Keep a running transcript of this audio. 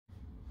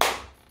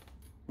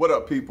What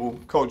up, people?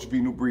 Coach V,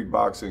 New Breed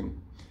Boxing.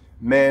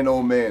 Man,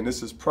 oh man,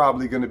 this is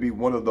probably going to be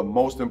one of the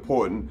most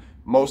important,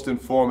 most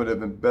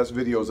informative, and best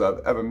videos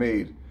I've ever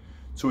made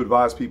to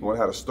advise people on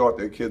how to start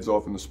their kids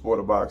off in the sport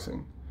of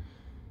boxing.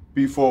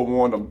 Be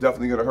forewarned, I'm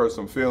definitely going to hurt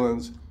some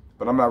feelings,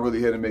 but I'm not really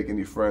here to make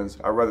any friends.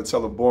 I'd rather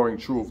tell a boring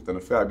truth than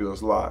a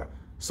fabulous lie.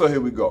 So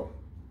here we go.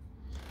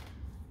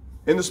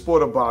 In the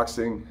sport of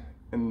boxing,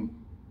 in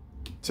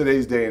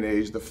today's day and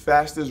age, the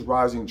fastest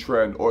rising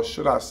trend, or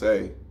should I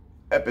say,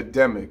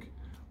 epidemic,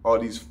 are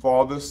these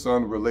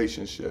father-son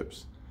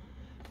relationships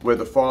where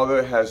the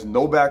father has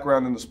no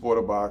background in the sport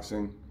of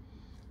boxing,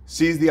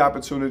 sees the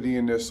opportunity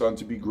in their son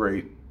to be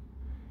great,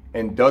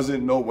 and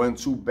doesn't know when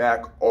to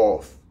back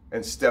off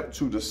and step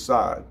to the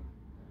side.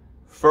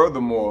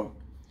 Furthermore,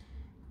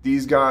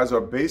 these guys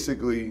are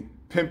basically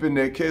pimping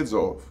their kids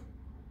off.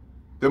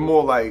 They're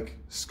more like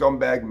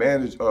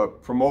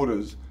scumbag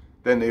promoters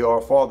than they are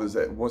fathers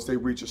that once they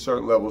reach a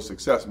certain level of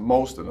success,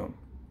 most of them.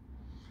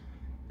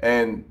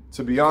 And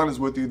to be honest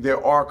with you,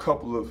 there are a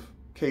couple of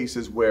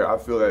cases where I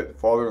feel that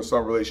father and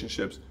son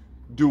relationships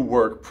do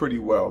work pretty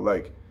well.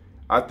 Like,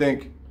 I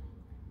think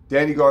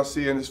Danny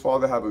Garcia and his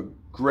father have a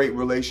great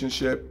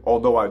relationship,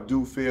 although I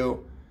do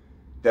feel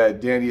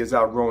that Danny has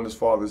outgrown his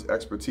father's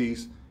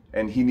expertise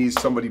and he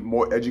needs somebody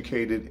more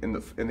educated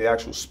in the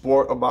actual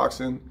sport of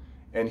boxing,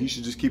 and he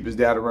should just keep his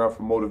dad around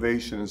for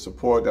motivation and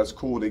support. That's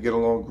cool. They get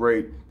along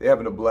great. They're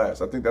having a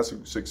blast. I think that's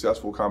a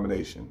successful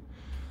combination.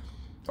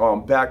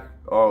 Back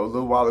a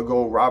little while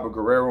ago, Robert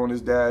Guerrero and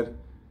his dad,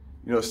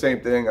 same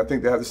thing. I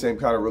think they have the same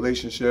kind of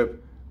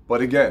relationship.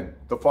 But again,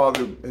 the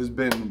father has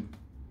been,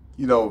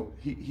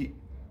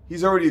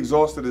 he's already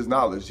exhausted his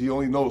knowledge. He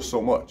only knows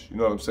so much, you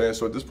know what I'm saying?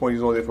 So at this point,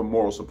 he's only there for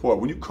moral support.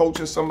 When you're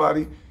coaching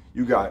somebody,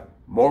 you got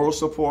moral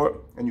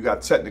support and you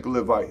got technical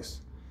advice,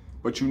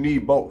 but you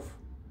need both.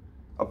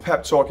 A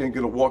pep talk ain't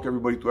gonna walk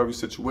everybody through every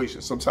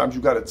situation. Sometimes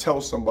you gotta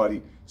tell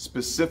somebody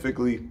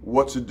specifically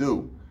what to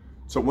do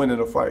to win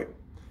in a fight.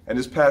 And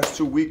this past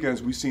 2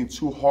 weekends, we've seen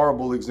two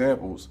horrible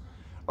examples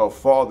of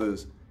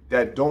fathers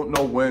that don't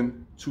know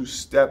when to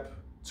step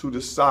to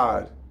the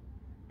side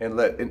and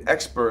let an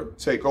expert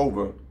take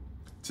over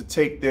to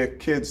take their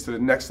kids to the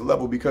next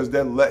level, because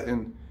they're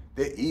letting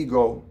their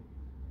ego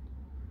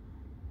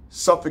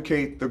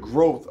suffocate the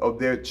growth of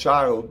their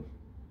child,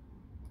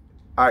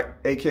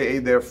 aka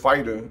their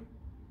fighter,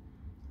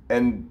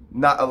 and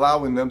not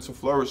allowing them to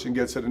flourish and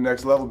get to the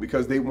next level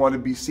because they want to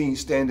be seen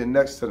standing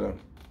next to them.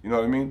 You know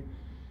what I mean?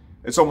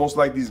 It's almost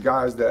like these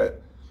guys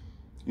that,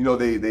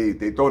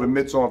 they throw the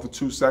mitts on for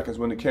 2 seconds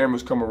when the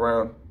cameras come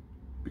around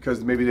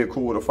because maybe they're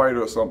cool with a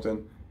fighter or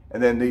something,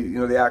 and then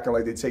they acting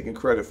like they're taking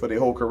credit for their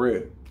whole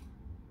career.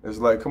 It's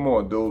like, come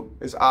on, dude.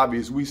 It's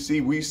obvious. We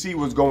see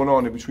what's going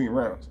on in between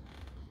rounds.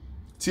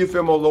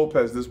 Teofimo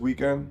Lopez this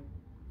weekend,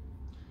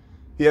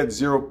 he had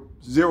zero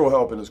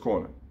help in his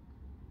corner.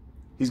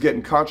 He's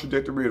getting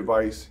contradictory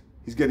advice.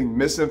 He's getting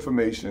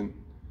misinformation.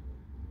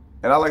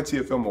 And I like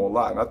Teofimo a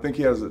lot. And I think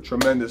he has a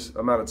tremendous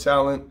amount of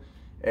talent.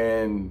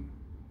 And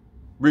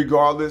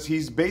regardless,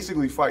 he's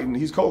basically fighting.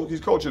 He's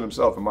coaching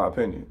himself, in my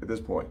opinion, at this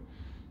point.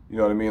 You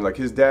know what I mean? Like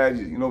his dad,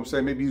 you know what I'm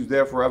saying? Maybe he's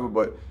there forever,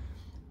 but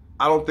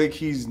I don't think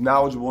he's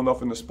knowledgeable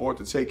enough in the sport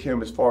to take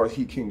him as far as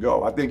he can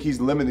go. I think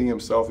he's limiting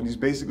himself, and he's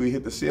basically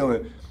hit the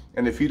ceiling.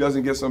 And if he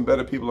doesn't get some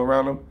better people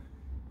around him,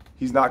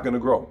 he's not going to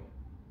grow.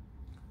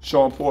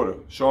 Shawn Porter's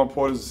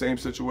the same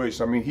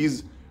situation. I mean,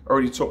 he's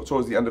already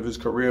towards the end of his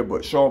career,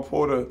 but Shawn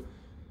Porter,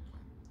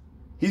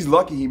 he's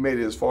lucky he made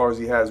it as far as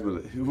he has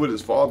with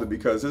his father,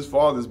 because his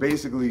father's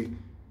basically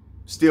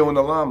still in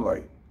the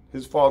limelight.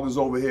 His father's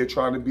over here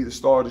trying to be the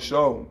star of the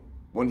show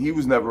when he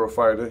was never a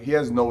fighter. He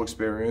has no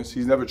experience.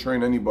 He's never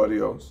trained anybody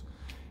else.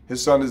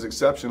 His son is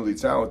exceptionally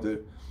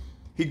talented.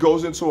 He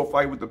goes into a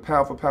fight with the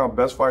pound-for-pound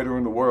best fighter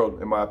in the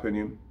world, in my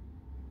opinion.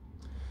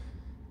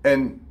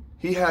 And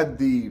he had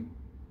the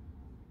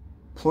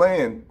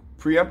plan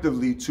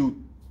preemptively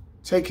to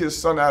take his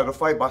son out of the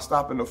fight by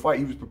stopping the fight.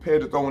 He was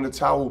prepared to throw in the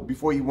towel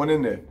before he went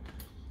in there.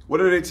 What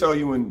do they tell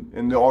you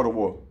in the art of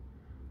war?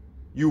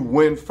 You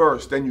win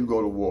first, then you go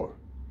to war.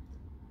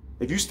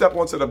 If you step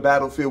onto the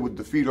battlefield with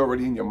defeat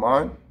already in your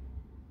mind,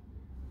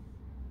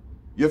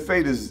 your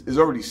fate is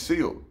already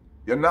sealed.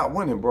 You're not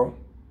winning, bro.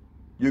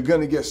 You're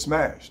going to get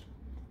smashed.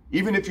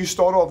 Even if you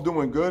start off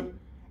doing good,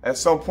 at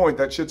some point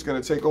that shit's going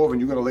to take over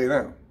and you're going to lay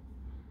down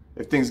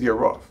if things get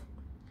rough.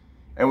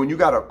 And when you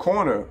got a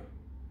corner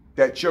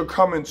that you're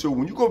coming to,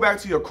 when you go back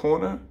to your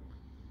corner,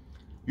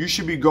 you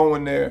should be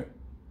going there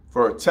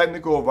for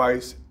technical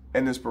advice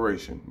and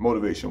inspiration,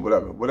 motivation,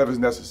 whatever's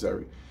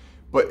necessary.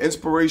 But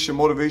inspiration,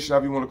 motivation,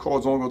 however you want to call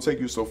it, is only going to take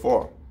you so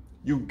far.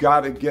 You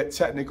got to get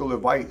technical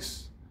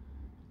advice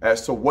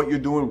as to what you're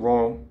doing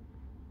wrong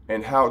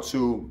and how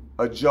to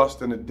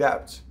adjust and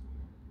adapt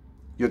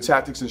your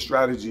tactics and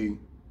strategy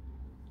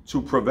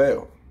to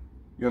prevail.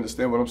 You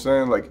understand what I'm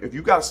saying? Like, if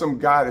you got some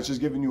guy that's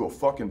just giving you a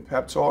fucking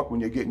pep talk when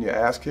you're getting your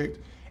ass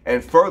kicked,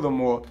 and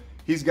furthermore,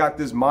 he's got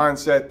this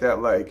mindset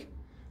that like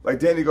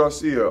Danny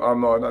Garcia,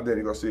 no, not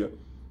Danny Garcia,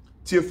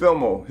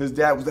 Teofimo, his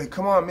dad was like,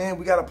 come on, man,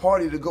 we got a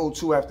party to go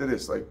to after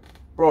this. Like,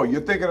 Bro,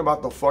 you're thinking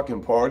about the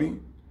fucking party?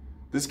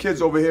 This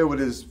kid's over here with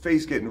his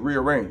face getting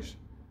rearranged,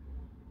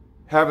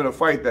 having a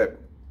fight that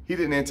he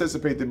didn't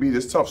anticipate to be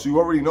this tough. So you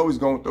already know he's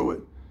going through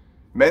it.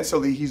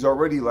 Mentally, he's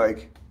already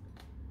like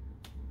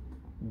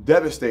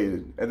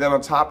devastated. And then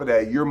on top of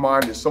that, your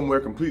mind is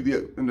somewhere completely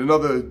in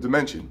another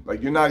dimension.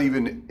 Like you're not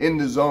even in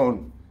the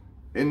zone,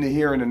 in the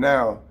here and the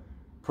now,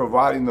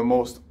 providing the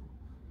most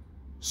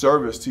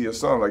service to your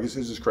son. Like it's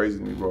just crazy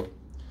to me, bro.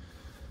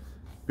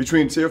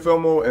 Between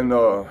Teofimo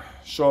and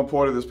Sean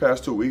Porter this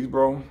past 2 weeks,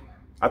 bro,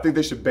 I think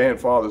they should ban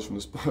fathers from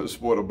the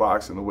sport of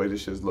boxing the way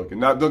this shit's looking.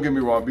 Now, don't get me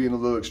wrong, I'm being a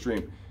little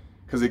extreme.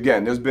 Because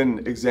again, there's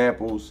been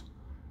examples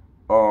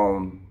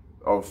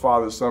of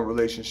father-son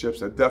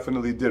relationships that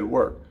definitely did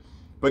work.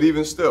 But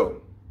even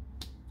still,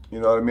 you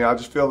know what I mean? I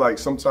just feel like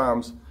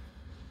sometimes,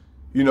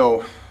 you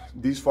know,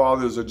 these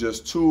fathers are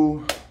just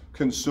too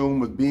consumed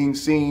with being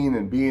seen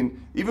and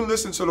being, even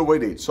listen to the way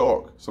they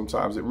talk.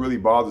 Sometimes it really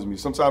bothers me.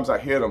 Sometimes I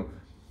hear them,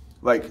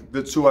 like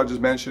the two I just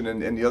mentioned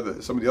and the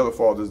other, some of the other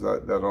fathers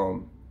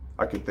that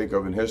I could think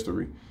of in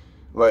history.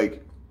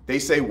 Like they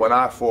say when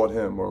I fought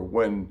him or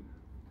when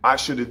I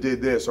should have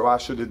did this or I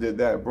should have did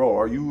that. Bro,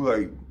 are you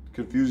like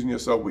confusing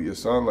yourself with your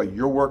son? Like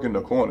you're working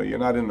the corner, you're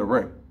not in the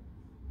ring.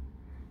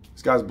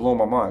 This guy's blowing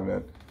my mind,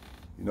 man.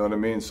 You know what I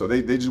mean? So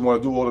they just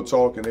want to do all the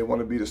talk and they want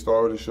to be the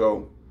star of the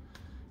show.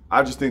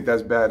 I just think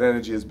that's bad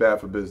energy. It's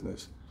bad for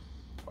business.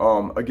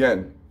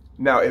 Again,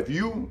 now if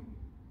you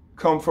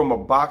come from a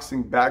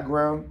boxing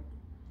background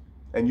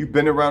and you've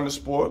been around the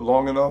sport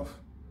long enough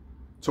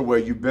to where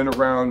you've been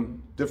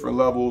around different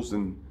levels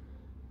and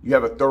you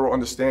have a thorough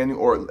understanding,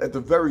 or at the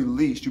very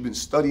least, you've been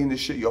studying this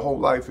shit your whole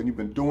life and you've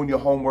been doing your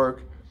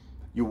homework,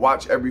 you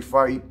watch every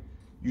fight,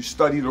 you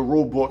study the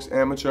rule books,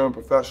 amateur and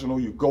professional,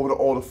 you go to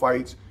all the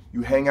fights,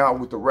 you hang out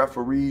with the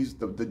referees,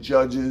 the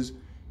judges,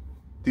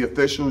 the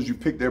officials, you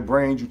pick their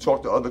brains, you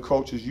talk to other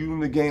coaches, you in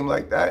the game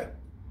like that,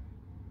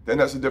 then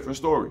that's a different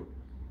story.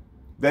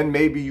 Then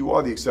maybe you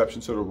are the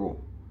exception to the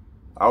rule.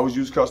 I always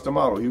use Cus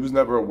D'Amato. He was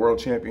never a world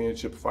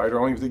championship fighter.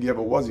 I don't even think he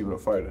ever was even a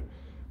fighter.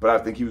 But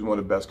I think he was one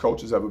of the best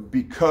coaches ever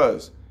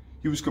because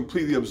he was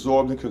completely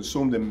absorbed and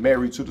consumed and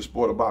married to the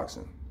sport of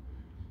boxing.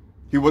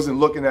 He wasn't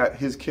looking at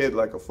his kid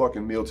like a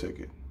fucking meal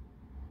ticket.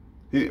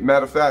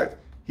 Matter of fact,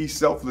 he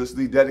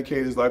selflessly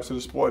dedicated his life to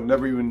the sport and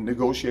never even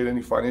negotiated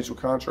any financial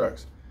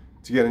contracts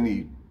to get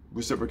any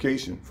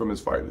reciprocation from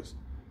his fighters.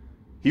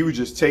 He would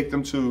just take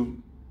them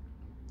to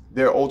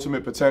their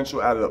ultimate potential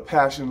out of a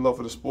passion and love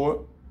for the sport,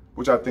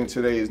 which I think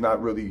today is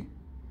not really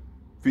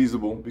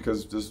feasible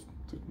because just,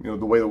 you know,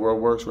 the way the world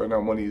works right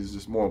now, money is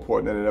just more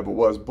important than it ever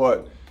was.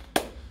 But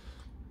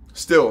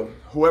still,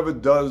 whoever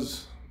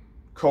does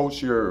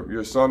coach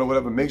your son or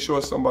whatever, make sure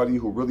it's somebody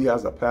who really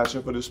has a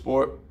passion for the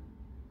sport,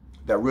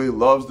 that really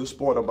loves the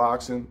sport of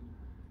boxing,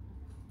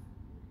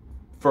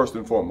 first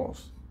and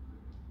foremost.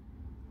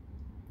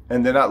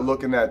 And they're not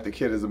looking at the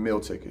kid as a meal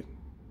ticket.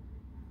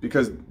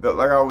 Because,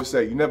 like I always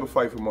say, you never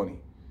fight for money.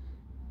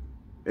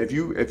 If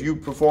you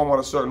perform on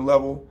a certain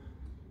level,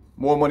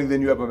 more money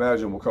than you ever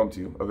imagined will come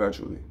to you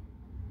eventually.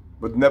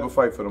 But never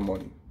fight for the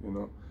money, you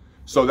know?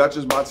 So that's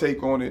just my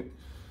take on it.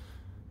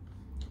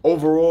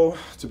 Overall,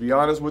 to be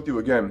honest with you,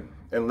 again,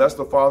 unless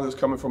the father is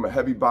coming from a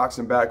heavy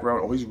boxing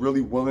background or he's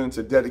really willing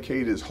to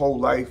dedicate his whole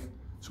life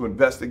to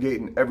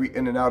investigating every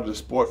in and out of the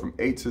sport from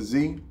A to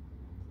Z,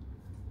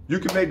 you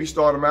can maybe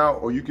start him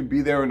out, or you can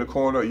be there in the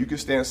corner, or you can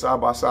stand side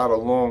by side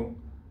along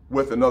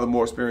with another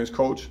more experienced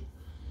coach,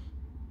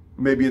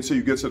 maybe until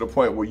you get to the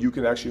point where you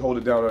can actually hold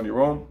it down on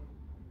your own,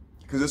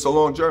 because it's a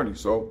long journey.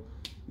 So,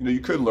 you know, you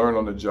could learn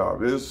on the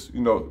job. It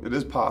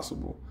is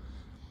possible.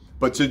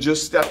 But to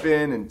just step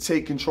in and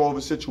take control of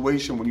a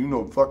situation when you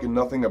know fucking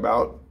nothing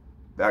about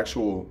the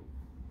actual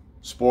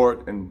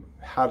sport and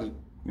how to,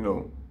 you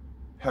know,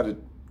 how to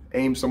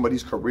aim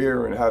somebody's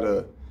career and how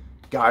to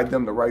guide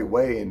them the right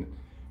way and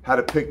how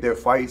to pick their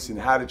fights and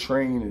how to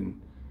train,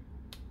 and,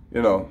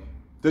 you know,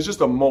 there's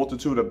just a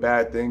multitude of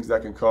bad things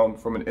that can come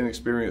from an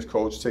inexperienced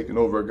coach taking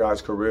over a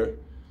guy's career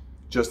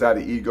just out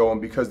of ego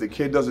and because the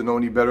kid doesn't know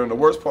any better. And the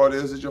worst part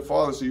is it's your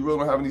father, so you really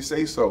don't have any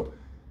say-so.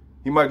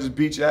 He might just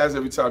beat your ass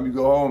every time you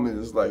go home, and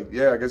it's like,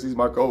 yeah, I guess he's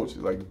my coach.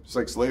 It's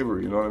like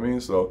slavery, you know what I mean?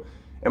 So,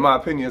 in my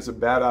opinion, it's a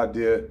bad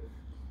idea.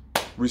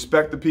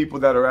 Respect the people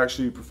that are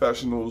actually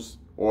professionals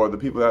or the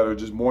people that are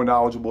just more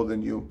knowledgeable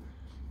than you.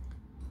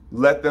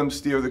 Let them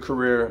steer the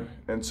career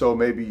until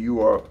maybe you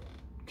are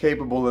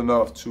capable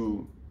enough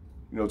to,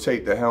 you know,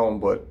 take the helm.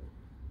 But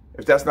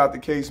if that's not the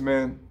case,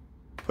 man,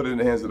 put it in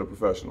the hands of the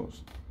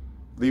professionals.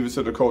 Leave it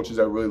to the coaches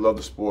that really love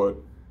the sport,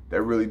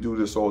 that really do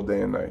this all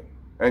day and night.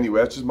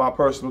 Anyway, that's just my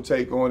personal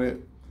take on it.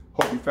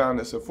 Hope you found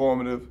this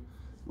informative.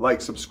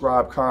 Like,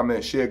 subscribe,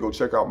 comment, share. Go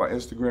check out my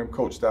Instagram,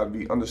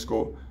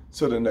 coach.v_.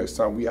 Till the next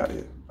time, we out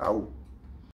here. Out.